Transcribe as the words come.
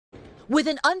With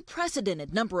an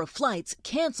unprecedented number of flights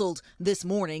canceled this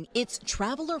morning, it's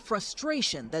traveler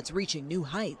frustration that's reaching new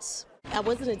heights. I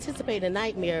wasn't anticipating a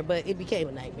nightmare, but it became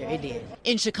a nightmare. It did.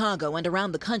 In Chicago and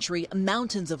around the country,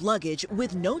 mountains of luggage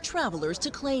with no travelers to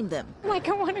claim them. Like,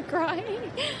 I want to cry.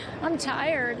 I'm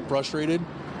tired. Frustrated,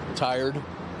 tired,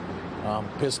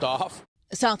 pissed off.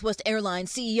 Southwest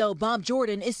Airlines CEO Bob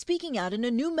Jordan is speaking out in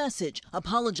a new message,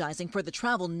 apologizing for the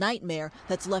travel nightmare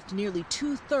that's left nearly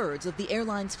 2/3 of the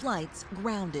airline's flights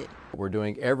grounded. We're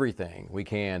doing everything we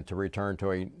can to return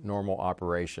to a normal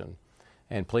operation.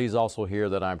 And please also hear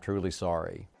that I'm truly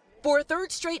sorry. For a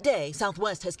third straight day,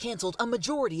 Southwest has canceled a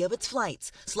majority of its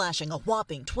flights, slashing a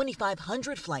whopping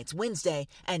 2,500 flights Wednesday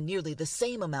and nearly the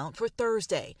same amount for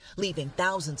Thursday, leaving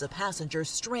thousands of passengers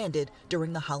stranded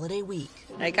during the holiday week.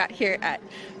 I got here at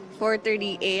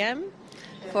 4:30 a.m.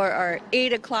 for our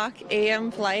 8 o'clock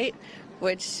a.m. flight,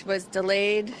 which was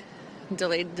delayed, and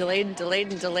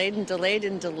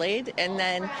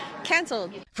then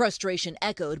canceled. Frustration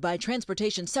echoed by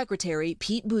Transportation Secretary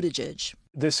Pete Buttigieg.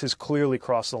 This has clearly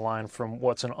crossed the line from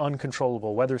what's an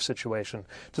uncontrollable weather situation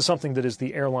to something that is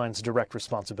the airline's direct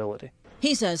responsibility.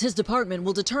 He says his department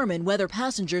will determine whether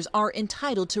passengers are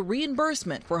entitled to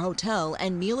reimbursement for hotel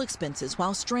and meal expenses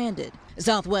while stranded.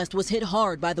 Southwest was hit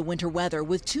hard by the winter weather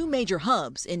with two major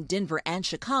hubs in Denver and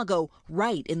Chicago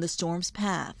right in the storm's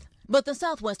path. But the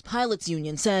Southwest Pilots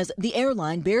Union says the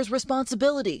airline bears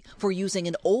responsibility for using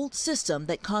an old system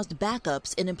that caused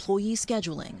backups in employee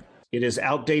scheduling. It is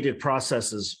outdated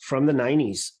processes from the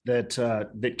 90s that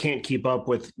can't keep up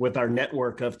with our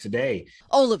network of today.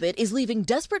 All of it is leaving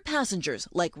desperate passengers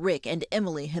like Rick and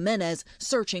Emily Jimenez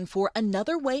searching for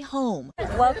another way home.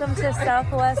 Welcome to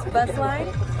Southwest Bus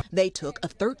Line. They took a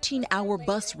 13-hour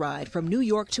bus ride from New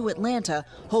York to Atlanta,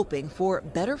 hoping for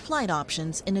better flight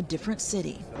options in a different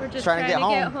city. We're just trying to get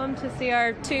home to see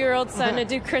our 2-year-old son and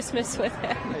do Christmas with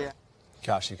him.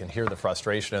 Gosh, you can hear the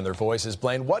frustration in their voices.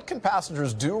 Blayne, what can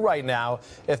passengers do right now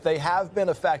if they have been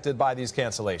affected by these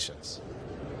cancellations?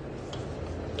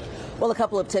 Well, a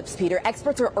couple of tips, Peter.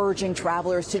 Experts are urging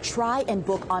travelers to try and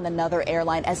book on another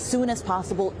airline as soon as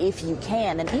possible if you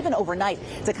can. And even overnight,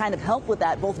 to kind of help with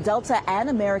that, both Delta and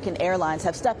American Airlines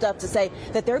have stepped up to say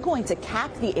that they're going to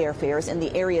cap the airfares in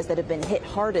the areas that have been hit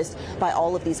hardest by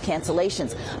all of these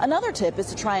cancellations. Another tip is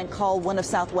to try and call one of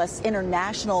Southwest's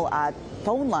international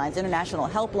phone lines, international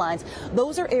helplines.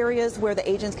 Those are areas where the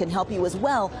agents can help you as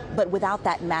well, but without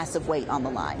that massive weight on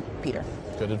the line. Peter.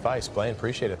 Good advice, Blayne.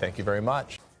 Appreciate it. Thank you very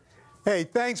much. Hey,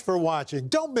 thanks for watching.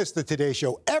 Don't miss the Today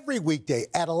Show every weekday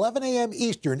at 11 a.m.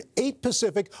 Eastern, 8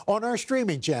 Pacific on our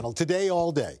streaming channel, Today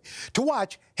All Day. To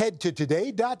watch, head to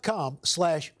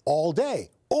today.com/allday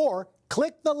or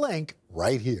click the link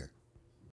right here.